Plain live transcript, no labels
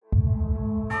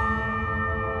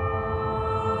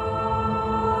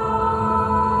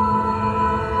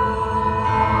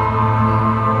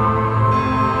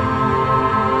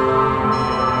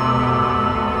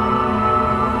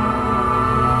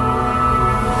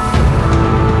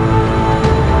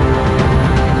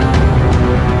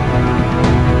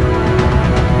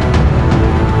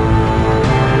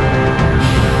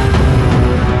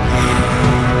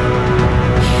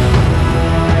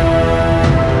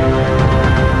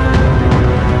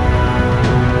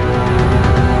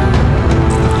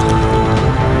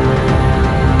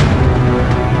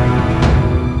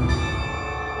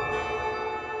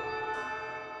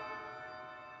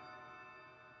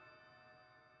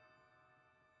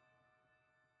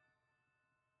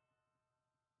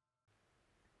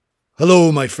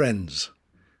Hello, my friends,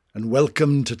 and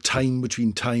welcome to Time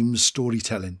Between Times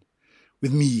Storytelling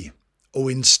with me,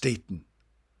 Owen Staten.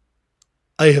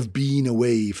 I have been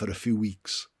away for a few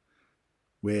weeks.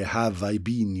 Where have I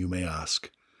been, you may ask?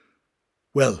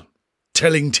 Well,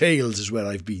 telling tales is where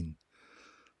I've been.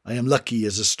 I am lucky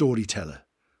as a storyteller.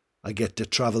 I get to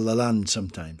travel the land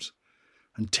sometimes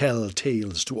and tell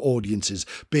tales to audiences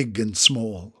big and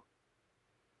small.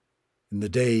 In the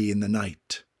day, in the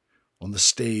night, on the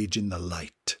stage in the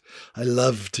light, I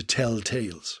love to tell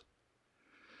tales.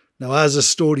 Now, as a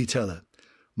storyteller,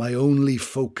 my only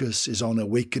focus is on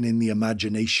awakening the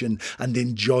imagination and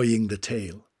enjoying the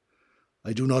tale.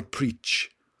 I do not preach.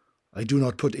 I do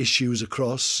not put issues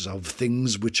across of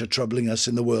things which are troubling us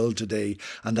in the world today,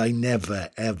 and I never,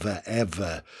 ever,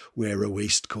 ever wear a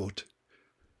waistcoat.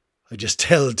 I just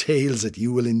tell tales that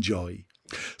you will enjoy.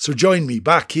 So join me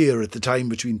back here at the Time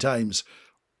Between Times,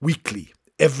 weekly,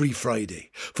 every Friday,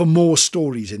 for more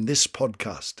stories in this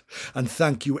podcast. And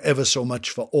thank you ever so much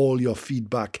for all your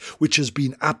feedback, which has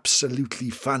been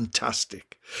absolutely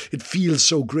fantastic. It feels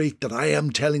so great that I am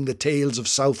telling the tales of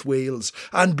South Wales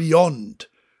and beyond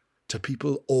to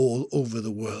people all over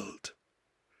the world.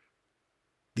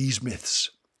 These myths,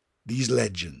 these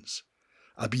legends,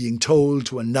 are being told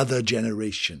to another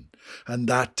generation, and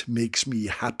that makes me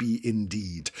happy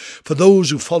indeed. For those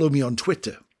who follow me on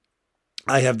Twitter,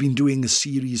 I have been doing a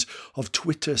series of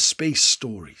Twitter space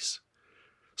stories.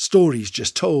 Stories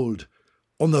just told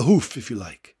on the hoof, if you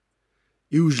like,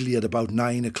 usually at about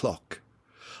 9 o'clock.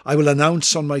 I will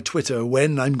announce on my Twitter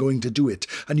when I'm going to do it,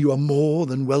 and you are more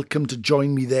than welcome to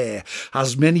join me there,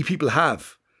 as many people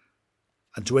have.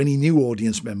 And to any new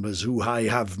audience members who I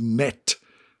have met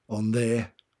on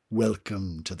there,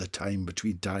 welcome to the Time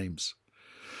Between Times.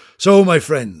 So, my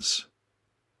friends,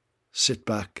 sit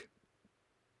back.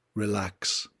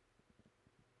 Relax.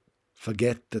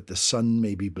 Forget that the sun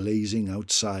may be blazing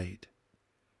outside.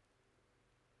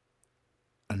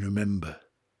 And remember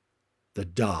the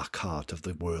dark heart of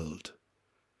the world.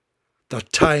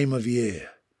 That time of year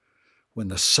when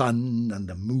the sun and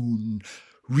the moon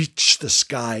reach the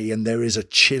sky and there is a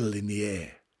chill in the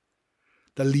air.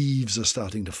 The leaves are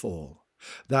starting to fall.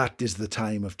 That is the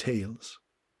time of tales.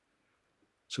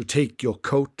 So take your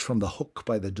coat from the hook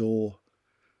by the door.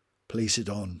 Place it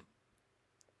on,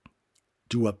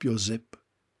 do up your zip,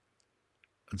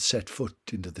 and set foot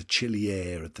into the chilly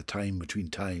air at the time between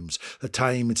times, the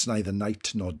time it's neither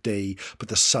night nor day, but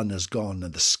the sun has gone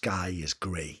and the sky is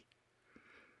grey.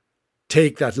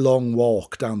 Take that long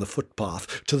walk down the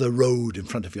footpath to the road in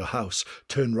front of your house.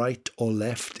 Turn right or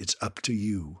left, it's up to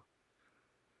you.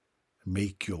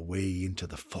 Make your way into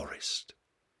the forest.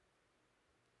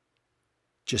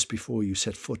 Just before you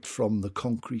set foot from the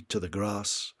concrete to the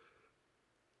grass,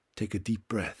 take a deep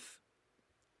breath,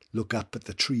 look up at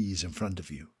the trees in front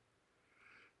of you,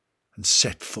 and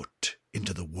set foot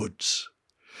into the woods.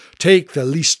 Take the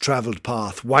least travelled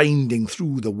path, winding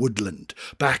through the woodland,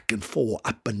 back and forth,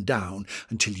 up and down,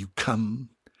 until you come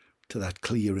to that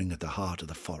clearing at the heart of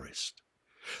the forest.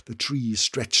 The trees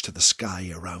stretch to the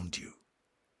sky around you.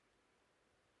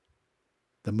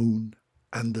 The moon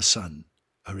and the sun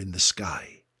are in the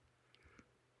sky.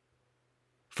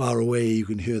 Far away you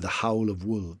can hear the howl of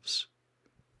wolves.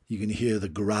 You can hear the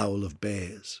growl of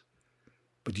bears.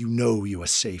 But you know you are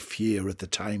safe here at the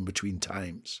Time Between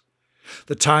Times.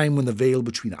 The time when the veil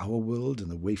between our world and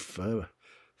the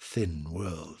wafer-thin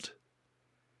world,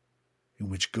 in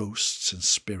which ghosts and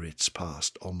spirits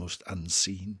passed almost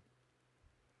unseen.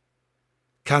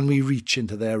 Can we reach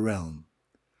into their realm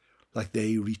like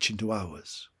they reach into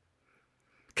ours?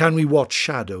 Can we watch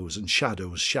shadows and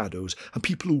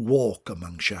people who walk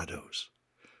among shadows,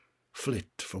 flit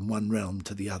from one realm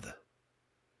to the other?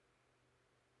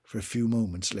 For a few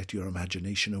moments, let your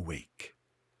imagination awake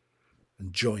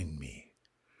and join me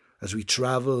as we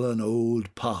travel an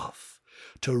old path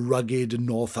to rugged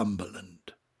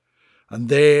Northumberland, and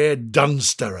there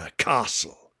Dunsterra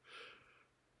Castle.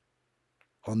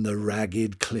 On the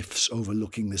ragged cliffs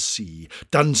overlooking the sea,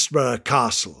 Dunsterra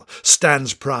Castle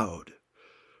stands proud.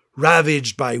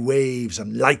 Ravaged by waves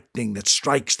and lightning that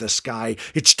strikes the sky,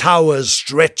 its towers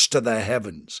stretch to the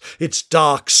heavens, its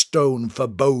dark stone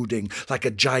foreboding like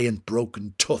a giant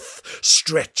broken tooth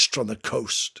stretched from the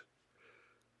coast.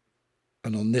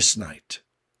 And on this night,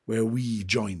 where we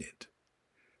join it,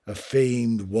 a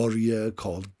famed warrior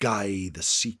called Guy the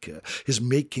Seeker is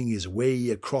making his way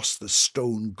across the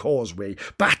stone causeway,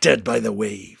 battered by the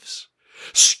waves.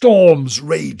 Storms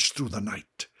rage through the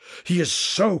night. He is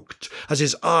soaked as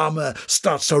his armour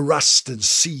starts to rust and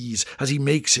seize as he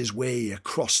makes his way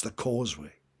across the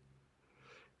causeway.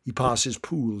 He passes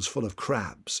pools full of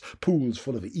crabs, pools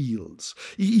full of eels.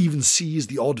 He even sees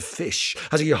the odd fish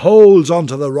as he holds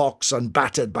onto the rocks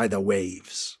unbattered by the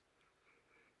waves.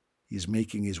 He is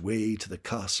making his way to the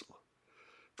castle,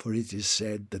 for it is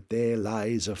said that there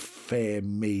lies a fair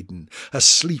maiden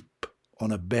asleep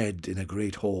on a bed in a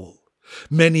great hall.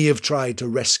 Many have tried to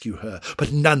rescue her,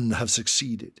 but none have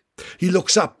succeeded. He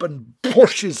looks up and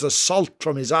pushes the salt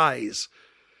from his eyes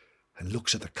and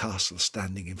looks at the castle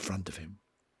standing in front of him.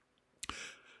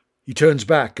 He turns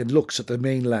back and looks at the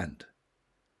mainland.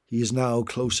 He is now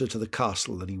closer to the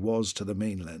castle than he was to the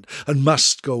mainland, and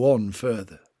must go on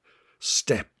further.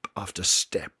 Step after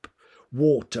step,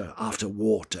 water after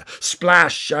water,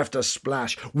 splash after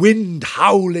splash, wind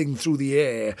howling through the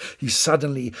air. He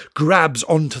suddenly grabs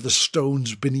onto the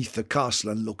stones beneath the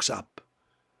castle and looks up.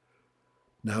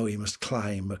 Now he must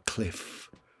climb a cliff,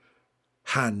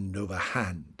 hand over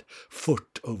hand,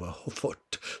 foot over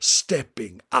foot,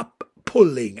 stepping up,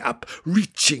 pulling up,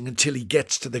 reaching until he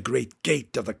gets to the great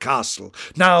gate of the castle.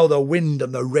 Now the wind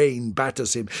and the rain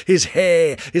batters him. His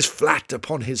hair is flat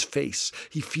upon his face.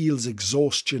 He feels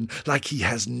exhaustion like he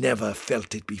has never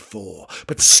felt it before,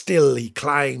 but still he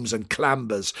climbs and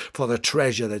clambers for the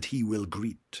treasure that he will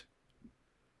greet.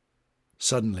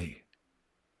 Suddenly,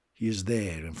 he is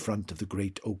there in front of the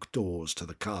great oak doors to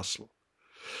the castle,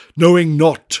 knowing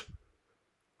not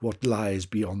what lies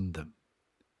beyond them.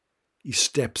 He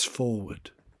steps forward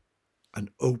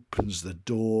and opens the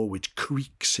door, which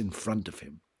creaks in front of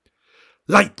him.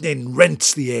 Lightning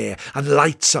rents the air and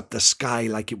lights up the sky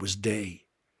like it was day.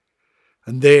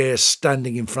 And there,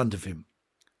 standing in front of him,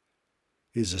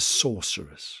 is a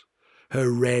sorceress,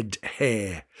 her red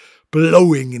hair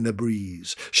blowing in the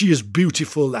breeze. She is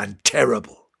beautiful and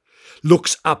terrible,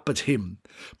 looks up at him,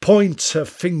 points her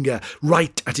finger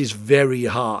right at his very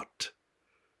heart,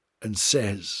 and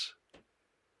says,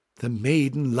 "The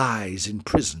maiden lies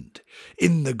imprisoned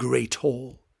in the great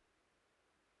hall.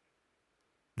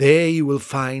 There you will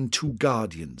find 2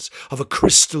 guardians of a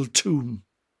crystal tomb.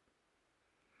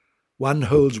 One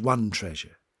holds one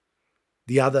treasure,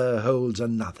 the other holds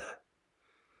another.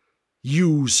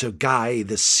 You, Sir Guy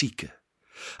the Seeker,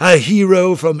 a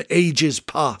hero from ages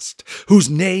past, whose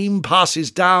name passes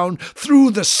down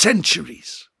through the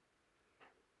centuries,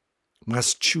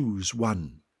 must choose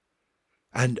one,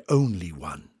 and only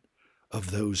one,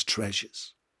 of those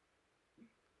treasures.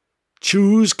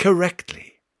 Choose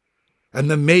correctly, and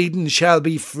the maiden shall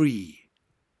be free.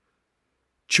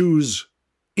 Choose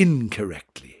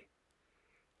incorrectly,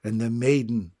 and the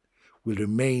maiden will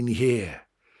remain here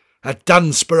at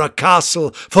Dunsborough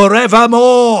Castle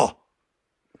forevermore."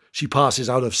 She passes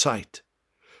out of sight.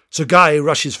 Sir Guy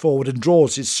rushes forward and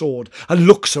draws his sword and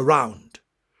looks around.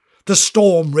 The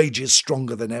storm rages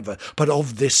stronger than ever, but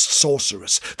of this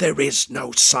sorceress there is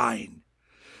no sign.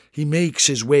 He makes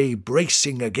his way,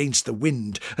 bracing against the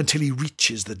wind, until he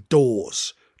reaches the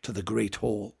doors to the great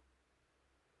hall.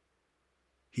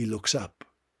 He looks up.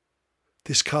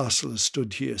 This castle has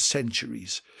stood here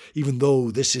centuries, even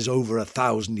though this is over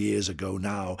 1,000 years ago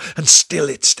now, and still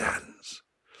it stands.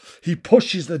 He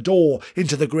pushes the door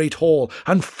into the great hall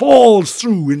and falls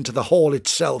through into the hall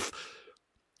itself,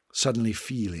 suddenly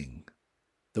feeling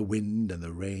the wind and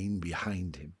the rain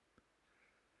behind him.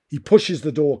 He pushes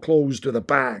the door closed with a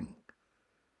bang,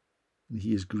 and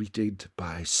he is greeted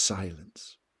by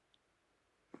silence.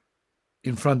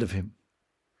 In front of him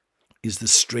is the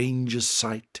strangest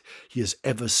sight he has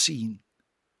ever seen.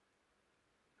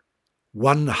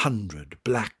 100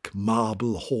 black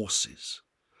marble horses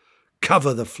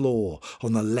cover the floor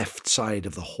on the left side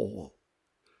of the hall.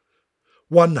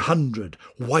 100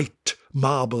 white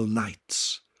marble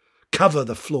knights cover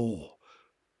the floor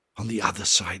on the other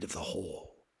side of the hall.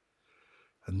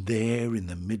 And there in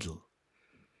the middle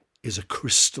is a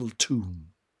crystal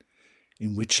tomb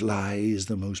in which lies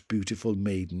the most beautiful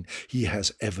maiden he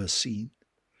has ever seen.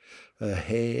 Her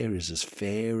hair is as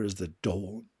fair as the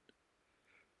dawn.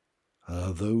 And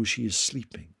although she is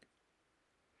sleeping,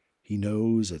 he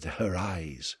knows that her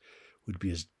eyes would be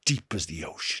as deep as the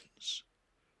oceans.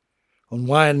 On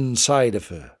one side of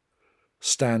her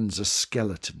stands a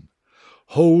skeleton,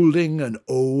 holding an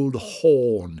old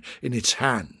horn in its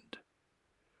hand.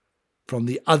 From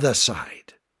the other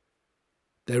side,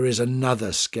 there is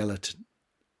another skeleton,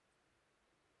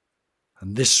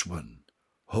 and this one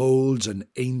holds an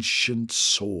ancient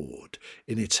sword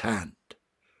in its hand,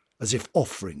 as if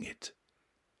offering it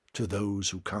to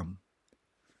those who come.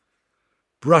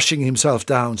 Brushing himself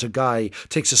down, Sir Guy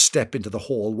takes a step into the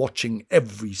hall, watching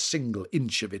every single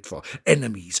inch of it for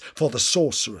enemies, for the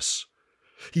sorceress.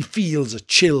 He feels a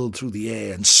chill through the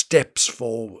air and steps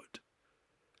forward.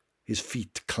 His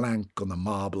feet clank on the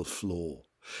marble floor.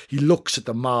 He looks at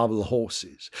the marble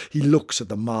horses. He looks at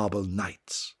the marble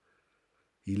knights.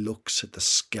 He looks at the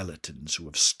skeletons who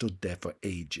have stood there for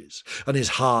ages, and his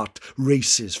heart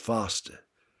races faster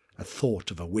at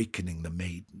thought of awakening the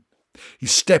maiden. He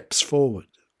steps forward.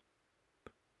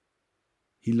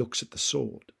 He looks at the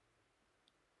sword.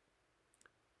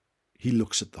 He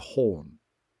looks at the horn.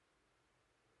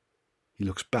 He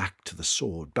looks back to the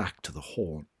sword, back to the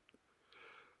horn.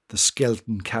 The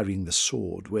skeleton carrying the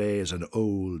sword wears an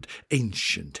old,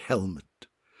 ancient helmet,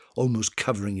 almost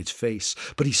covering its face,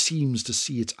 but he seems to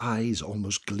see its eyes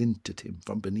almost glint at him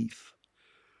from beneath.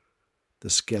 The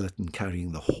skeleton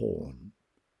carrying the horn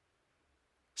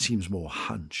seems more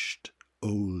hunched,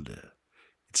 older.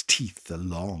 Its teeth are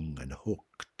long and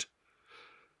hooked.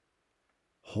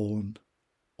 Horn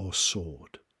or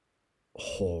sword?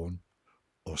 Horn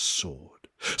or sword?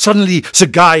 Suddenly, Sir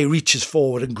Guy reaches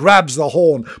forward and grabs the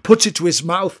horn, puts it to his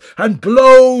mouth, and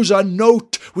blows a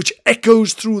note which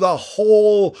echoes through the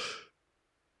hall.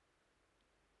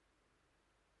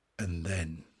 And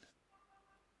then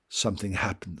something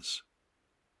happens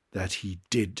that he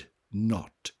did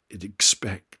not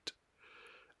expect.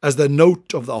 As the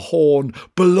note of the horn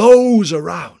blows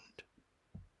around,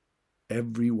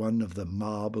 every one of the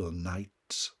marble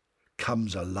knights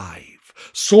comes alive,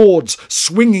 swords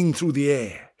swinging through the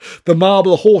air. The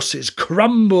marble horses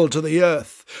crumble to the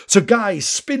earth. Sir Guy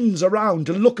spins around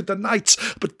to look at the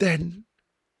knights, but then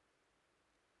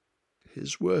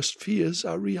his worst fears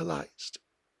are realized.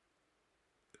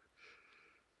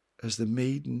 As the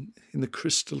maiden in the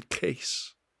crystal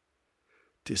case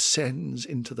descends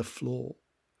into the floor,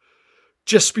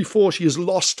 just before she is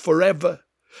lost forever,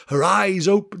 her eyes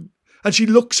open, and she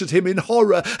looks at him in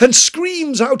horror and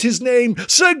screams out his name,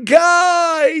 Sir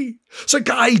Guy! Sir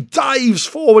Guy dives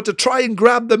forward to try and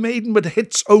grab the maiden, but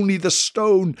hits only the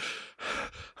stone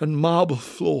and marble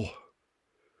floor.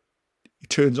 He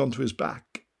turns onto his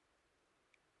back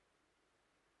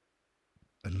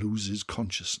and loses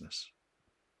consciousness.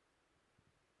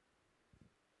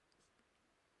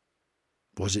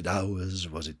 Was it hours?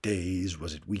 Was it days?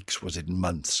 Was it weeks? Was it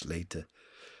months later?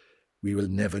 We will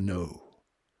never know.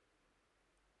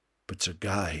 But Sir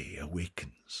Guy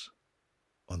awakens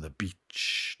on the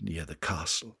beach near the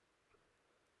castle,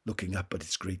 looking up at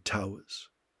its great towers.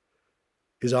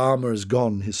 His armour is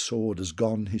gone, his sword is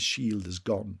gone, his shield is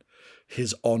gone,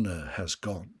 his honour has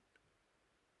gone.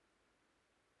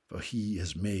 For he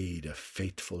has made a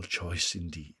fateful choice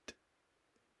indeed.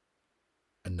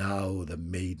 And now the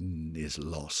maiden is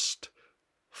lost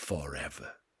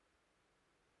forever.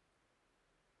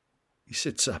 He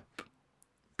sits up,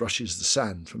 brushes the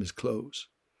sand from his clothes,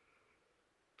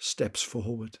 steps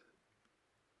forward,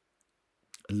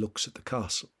 and looks at the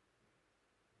castle.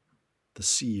 The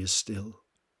sea is still.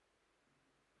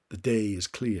 The day is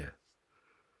clear.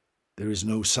 There is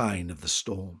no sign of the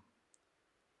storm.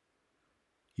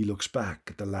 He looks back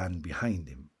at the land behind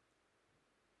him,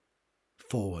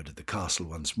 forward at the castle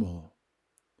once more,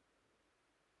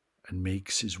 and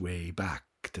makes his way back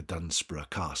to Dunsborough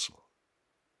Castle,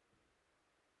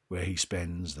 where he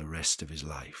spends the rest of his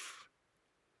life,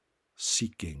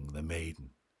 seeking the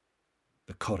maiden,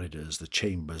 the corridors, the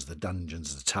chambers, the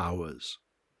dungeons, the towers.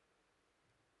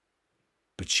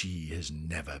 But she has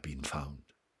never been found.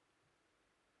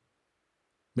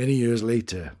 Many years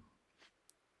later,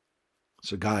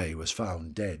 Sir Guy was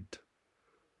found dead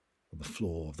on the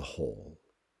floor of the hall,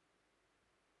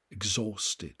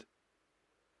 exhausted.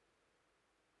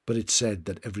 But it's said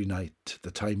that every night, the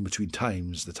time between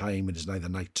times, the time it is neither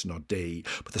night nor day,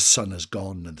 but the sun has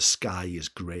gone and the sky is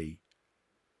grey,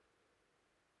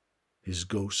 his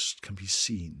ghost can be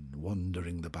seen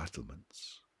wandering the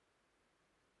battlements,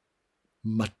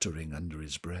 muttering under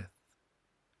his breath,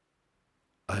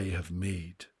 I have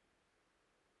made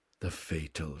the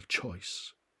fatal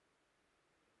choice.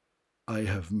 I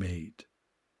have made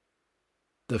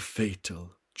the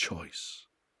fatal choice.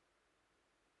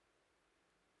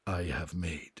 I have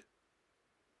made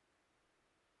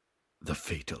the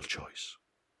fatal choice.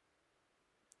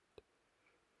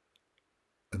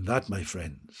 And that, my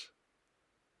friends,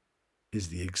 is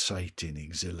the exciting,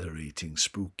 exhilarating,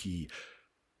 spooky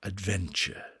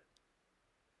adventure.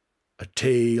 A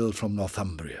tale from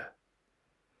Northumbria.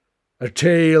 A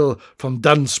tale from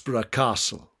Dunsborough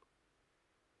Castle.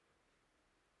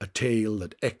 A tale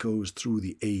that echoes through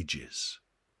the ages.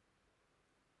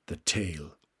 The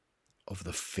tale of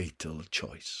the fatal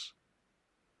choice.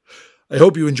 I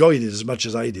hope you enjoyed it as much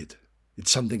as I did.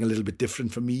 It's something a little bit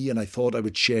different for me, and I thought I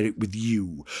would share it with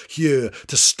you here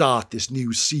to start this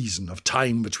new season of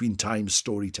Time Between Times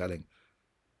storytelling.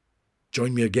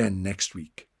 Join me again next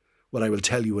week where I will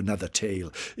tell you another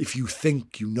tale. If you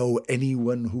think you know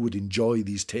anyone who would enjoy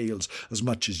these tales as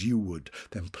much as you would,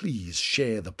 then please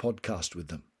share the podcast with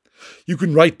them. You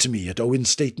can write to me at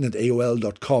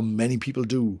owenstaten@aol.com. Many people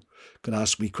do. You can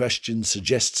ask me questions,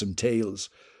 suggest some tales,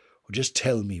 or just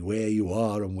tell me where you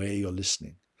are and where you're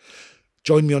listening.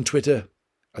 Join me on Twitter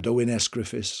at Owen S.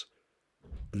 Griffiths.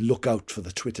 Look out for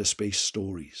the Twitter Space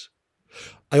stories.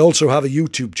 I also have a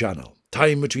YouTube channel,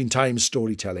 Time Between Times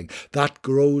Storytelling. That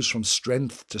grows from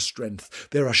strength to strength.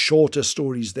 There are shorter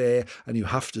stories there, and you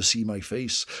have to see my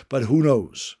face. But who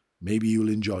knows? Maybe you'll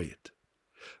enjoy it.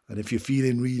 And if you're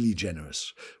feeling really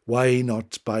generous, why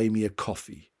not buy me a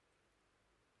coffee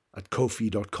at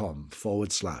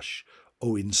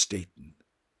ko-fi.com/Owen Staten.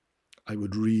 I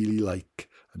would really like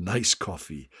a nice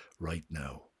coffee right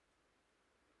now.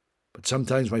 But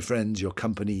sometimes, my friends, your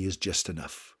company is just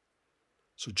enough.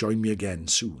 So join me again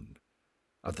soon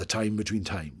at the Time Between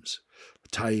Times. The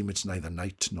time it's neither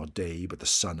night nor day, but the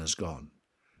sun has gone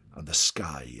and the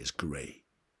sky is grey.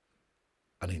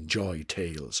 And enjoy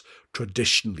tales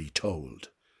traditionally told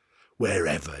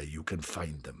wherever you can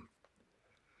find them.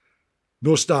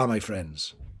 No star, my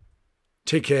friends.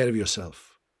 Take care of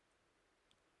yourself.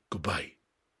 Goodbye.